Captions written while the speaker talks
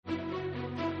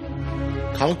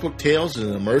Comic Book Tales is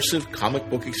an immersive comic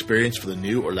book experience for the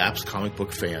new or lapsed comic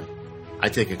book fan. I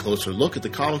take a closer look at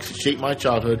the comics that shaped my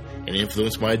childhood and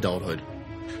influenced my adulthood.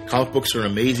 Comic books are an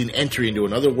amazing entry into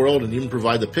another world and even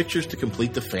provide the pictures to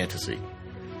complete the fantasy.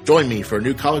 Join me for a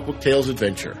new Comic Book Tales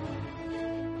adventure.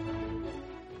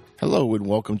 Hello and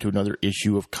welcome to another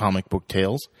issue of Comic Book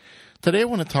Tales. Today I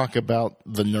want to talk about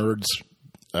the nerd's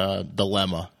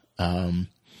dilemma.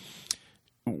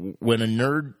 When a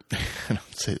nerd,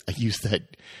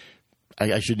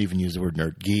 I shouldn't even use the word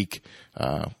nerd, geek,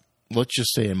 let's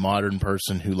just say a modern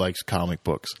person who likes comic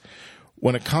books.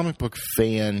 When a comic book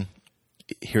fan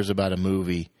hears about a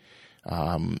movie,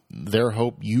 their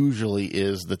hope usually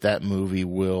is that movie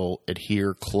will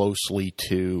adhere closely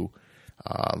to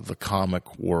the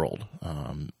comic world,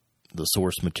 the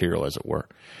source material, as it were.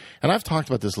 And I've talked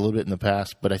about this a little bit in the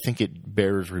past, but I think it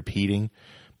bears repeating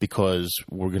because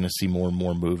we're going to see more and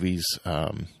more movies,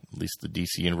 at least the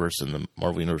DC universe and the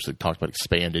Marvel universe that talked about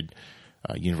expanded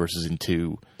universes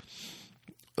into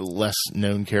less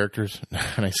known characters.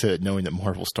 And I say that knowing that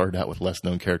Marvel started out with less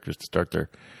known characters to start their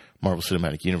Marvel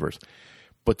Cinematic Universe.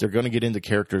 But they're going to get into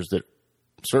characters that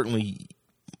certainly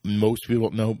most people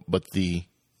don't know, but the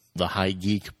high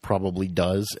geek probably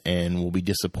does, and will be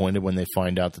disappointed when they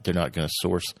find out that they're not going to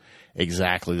source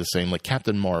exactly the same. Like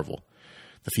Captain Marvel,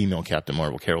 the female Captain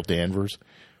Marvel, Carol Danvers,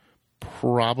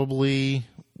 probably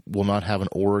will not have an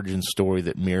origin story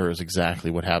that mirrors exactly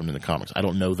what happened in the comics. I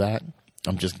don't know that.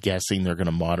 I'm just guessing they're going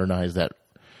to modernize that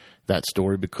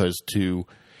story, because to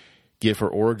give her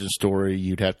origin story,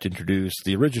 you'd have to introduce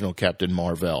the original Captain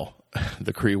Marvel,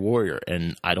 the Kree warrior,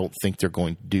 and I don't think they're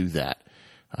going to do that.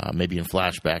 Maybe in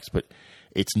flashbacks, but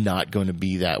it's not going to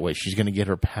be that way. She's going to get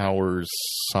her powers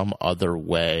some other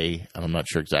way, and I'm not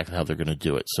sure exactly how they're going to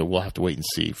do it. So we'll have to wait and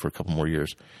see for a couple more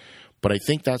years. But I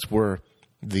think that's where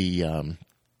the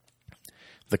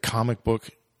comic book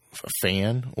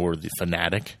fan or the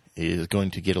fanatic is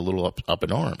going to get a little up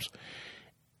in arms.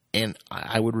 And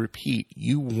I would repeat,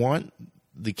 you want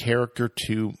the character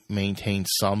to maintain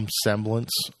some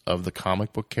semblance of the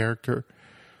comic book character,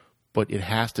 but it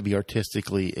has to be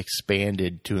artistically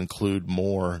expanded to include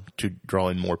more, to draw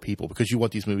in more people, because you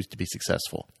want these movies to be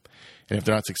successful. And if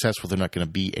they're not successful, they're not going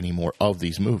to be any more of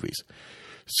these movies.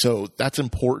 So that's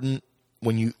important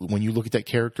when you look at that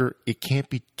character. It can't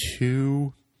be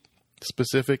too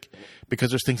specific,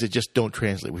 because there's things that just don't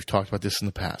translate. We've talked about this in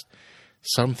the past.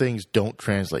 Some things don't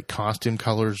translate. Costume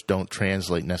colors don't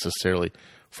translate necessarily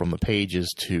from the pages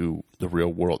to the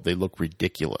real world. They look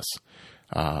ridiculous.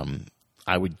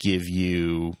 I would give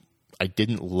you, I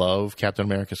didn't love Captain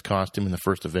America's costume in the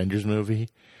first Avengers movie.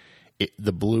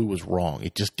 The blue was wrong.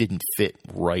 It just didn't fit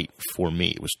right for me.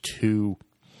 It was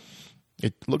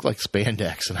it looked like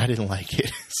spandex, and I didn't like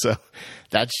it. So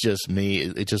that's just me.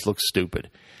 It just looks stupid.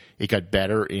 It got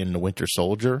better in The Winter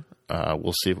Soldier.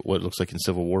 We'll see what it looks like in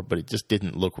Civil War, but it just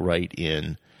didn't look right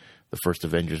in the first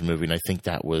Avengers movie. And I think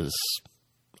that was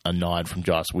a nod from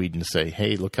Joss Whedon to say,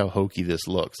 hey, look how hokey this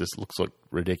looks. This looks like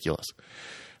ridiculous.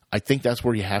 I think that's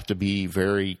where you have to be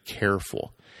very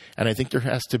careful. And I think there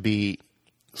has to be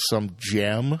some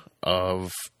gem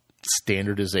of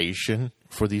standardization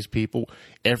for these people.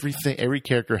 Every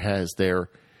character has their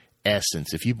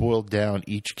essence. If you boil down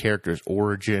each character's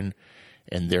origin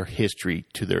and their history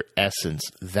to their essence,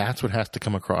 that's what has to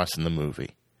come across in the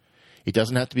movie. It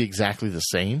doesn't have to be exactly the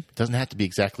same. It doesn't have to be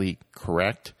exactly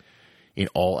correct in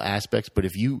all aspects, but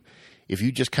if you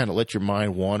just kind of let your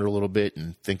mind wander a little bit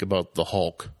and think about the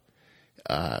Hulk,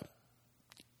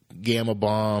 gamma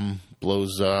bomb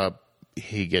blows up,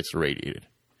 he gets irradiated.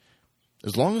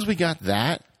 As long as we got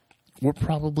that, we're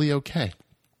probably okay.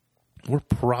 We're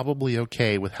probably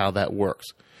okay with how that works.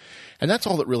 And that's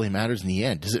all that really matters in the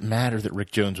end. Does it matter that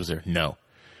Rick Jones was there? No.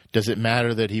 Does it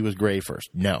matter that he was Gray first?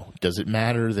 No. Does it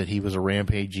matter that he was a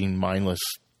rampaging, mindless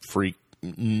freak?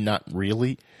 Not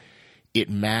really. It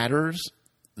matters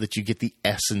that you get the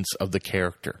essence of the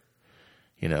character.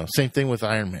 You know, same thing with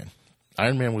Iron Man.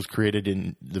 Iron Man was created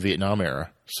in the Vietnam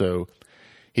era. So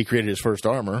he created his first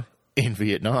armor in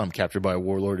Vietnam, captured by a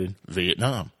warlord in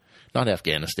Vietnam. Not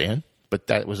Afghanistan, but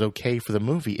that was okay for the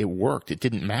movie. It worked. It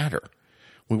didn't matter.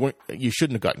 You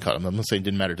shouldn't have gotten caught up. I'm not saying it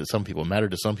didn't matter to some people. It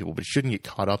mattered to some people, but you shouldn't get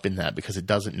caught up in that, because it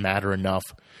doesn't matter enough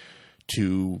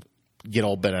to get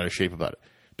all bent out of shape about it,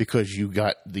 because you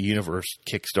got the universe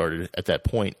kickstarted at that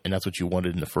point, and that's what you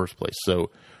wanted in the first place. So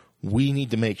we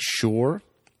need to make sure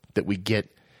that we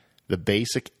get the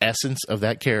basic essence of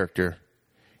that character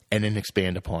and then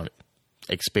expand upon it.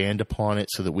 Expand upon it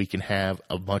so that we can have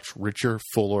a much richer,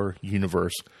 fuller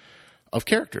universe of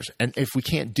characters. And if we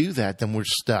can't do that, then we're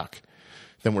stuck.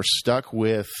 Then we're stuck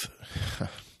with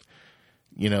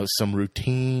some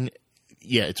routine.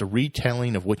 Yeah, it's a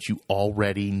retelling of what you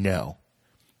already know.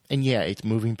 And yeah, it's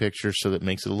moving pictures, so that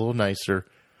makes it a little nicer,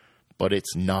 but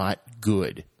it's not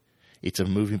good. It's a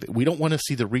moving. We don't want to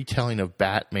see the retelling of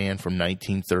Batman from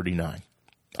 1939.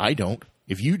 I don't.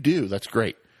 If you do, that's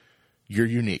great. You're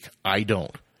unique. I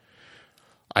don't.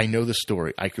 I know the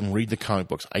story. I can read the comic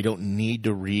books. I don't need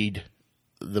to read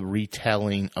the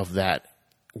retelling of that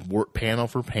panel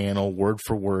for panel, word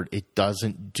for word. It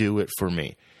doesn't do it for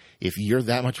me. If you're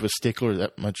that much of a stickler,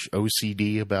 that much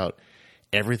OCD about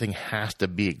everything has to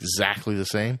be exactly the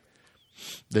same,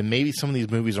 then maybe some of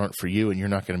these movies aren't for you and you're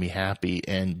not going to be happy,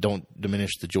 and don't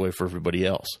diminish the joy for everybody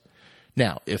else.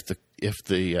 Now, if the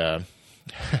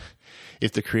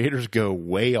if the creators go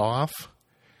way off,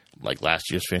 like last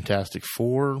year's Fantastic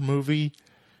Four movie,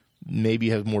 maybe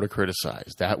you have more to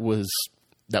criticize. That was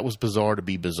bizarre to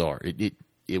be bizarre.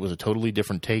 It was a totally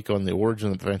different take on the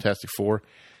origin of the Fantastic Four,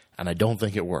 and I don't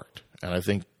think it worked. And I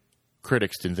think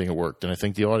critics didn't think it worked, and I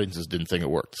think the audiences didn't think it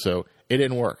worked. So it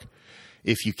didn't work.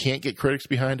 If you can't get critics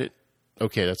behind it,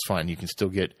 okay, that's fine. You can still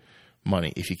get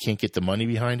money. If you can't get the money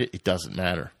behind it, it doesn't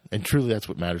matter. And truly, that's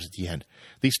what matters at the end.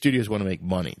 These studios want to make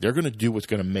money. They're going to do what's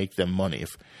going to make them money.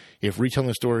 If retelling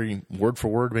the story word for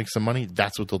word makes them money,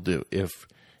 that's what they'll do. If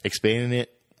expanding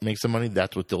it makes them money,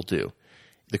 that's what they'll do.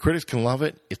 The critics can love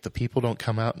it. If the people don't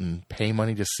come out and pay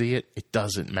money to see it, it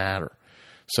doesn't matter.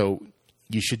 So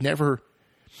these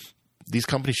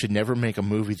companies should never make a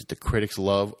movie that the critics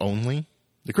love only.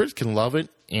 The critics can love it,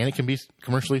 and it can be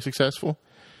commercially successful.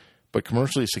 But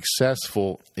commercially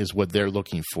successful is what they're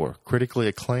looking for. Critically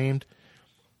acclaimed,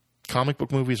 comic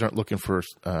book movies aren't looking for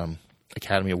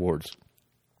Academy Awards.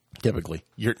 Typically,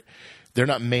 they're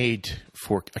not made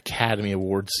for Academy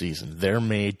Award season. They're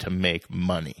made to make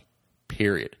money.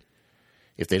 Period.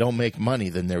 If they don't make money,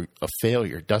 then they're a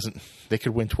failure. They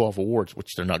could win 12 awards, which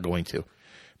they're not going to,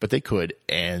 but they could,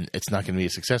 and it's not going to be a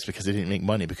success because they didn't make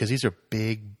money. Because these are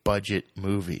big budget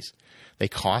movies. They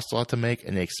cost a lot to make,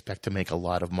 and they expect to make a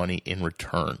lot of money in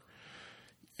return.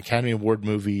 Academy Award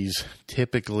movies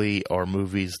typically are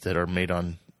movies that are made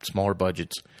on smaller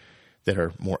budgets, that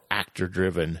are more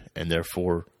actor-driven, and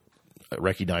therefore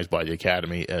recognized by the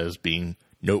Academy as being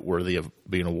noteworthy of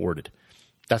being awarded.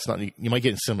 That's not. You might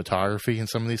get in cinematography in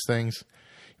some of these things.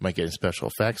 You might get in special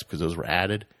effects because those were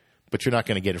added, but you're not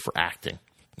going to get it for acting.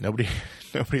 Nobody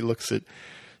looks at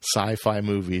sci-fi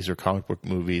movies or comic book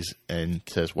movies and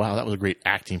says, wow, that was a great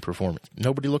acting performance.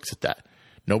 Nobody looks at that.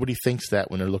 Nobody thinks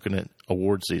that when they're looking at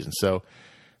award season. So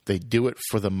they do it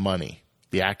for the money.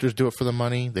 The actors do it for the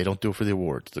money. They don't do it for the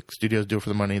awards. The studios do it for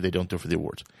the money. They don't do it for the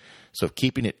awards. So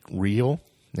keeping it real,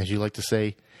 as you like to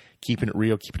say, keeping it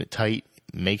real, keeping it tight,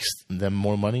 makes them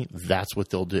more money. That's what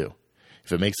they'll do.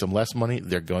 If it makes them less money,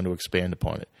 they're going to expand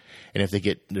upon it. And if they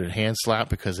get their hands slapped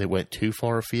because they went too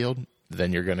far afield,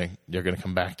 then they're going to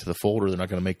come back to the fold, or they're not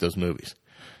going to make those movies.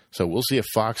 So we'll see if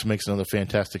Fox makes another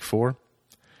Fantastic Four.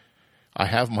 I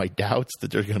have my doubts that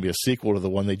there's going to be a sequel to the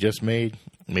one they just made.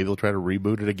 Maybe they'll try to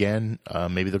reboot it again.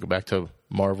 Maybe they'll go back to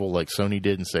Marvel like Sony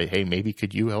did and say, hey, maybe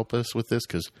could you help us with this?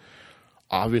 Because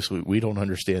obviously we don't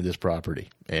understand this property,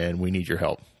 and we need your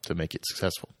help to make it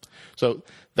successful. So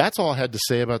that's all I had to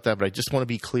say about that, but I just want to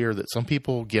be clear that some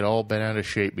people get all bent out of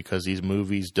shape because these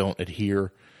movies don't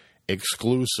adhere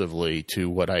exclusively to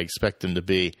what I expect them to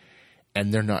be,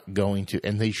 and they're not going to,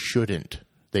 and they shouldn't.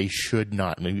 They should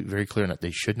not. Let me be very clear on that.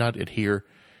 They should not adhere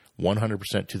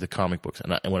 100% to the comic books.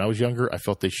 And when I was younger, I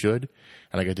felt they should,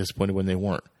 and I got disappointed when they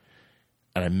weren't.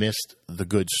 And I missed the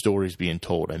good stories being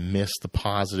told. I missed the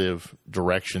positive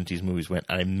directions these movies went.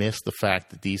 And I missed the fact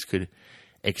that these could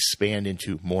expand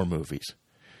into more movies.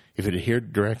 If it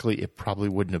adhered directly, it probably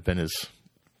wouldn't have been as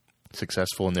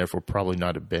successful, and therefore probably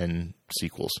not have been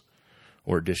sequels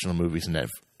or additional movies in that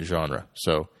genre.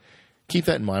 So keep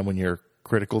that in mind when you're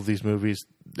critical of these movies.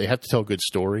 They have to tell a good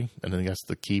story, and I think that's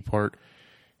the key part.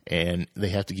 And they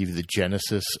have to give you the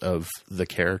genesis of the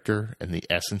character and the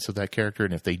essence of that character.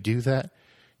 And if they do that,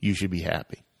 you should be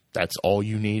happy. That's all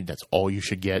you need. That's all you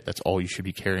should get. That's all you should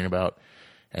be caring about.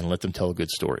 And let them tell a good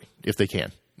story, if they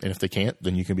can. And if they can't,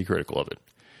 then you can be critical of it.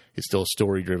 It's still a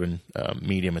story-driven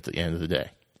medium at the end of the day.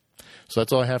 So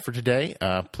that's all I have for today.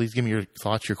 Please give me your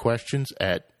thoughts, your questions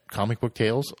at Comic Book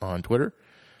Tales on Twitter,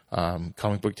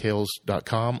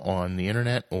 comicbooktales.com on the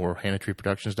internet, or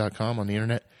HannahTreeProductions.com on the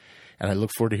internet. And I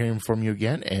look forward to hearing from you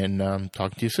again and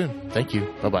talking to you soon. Thank you.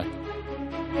 Bye-bye.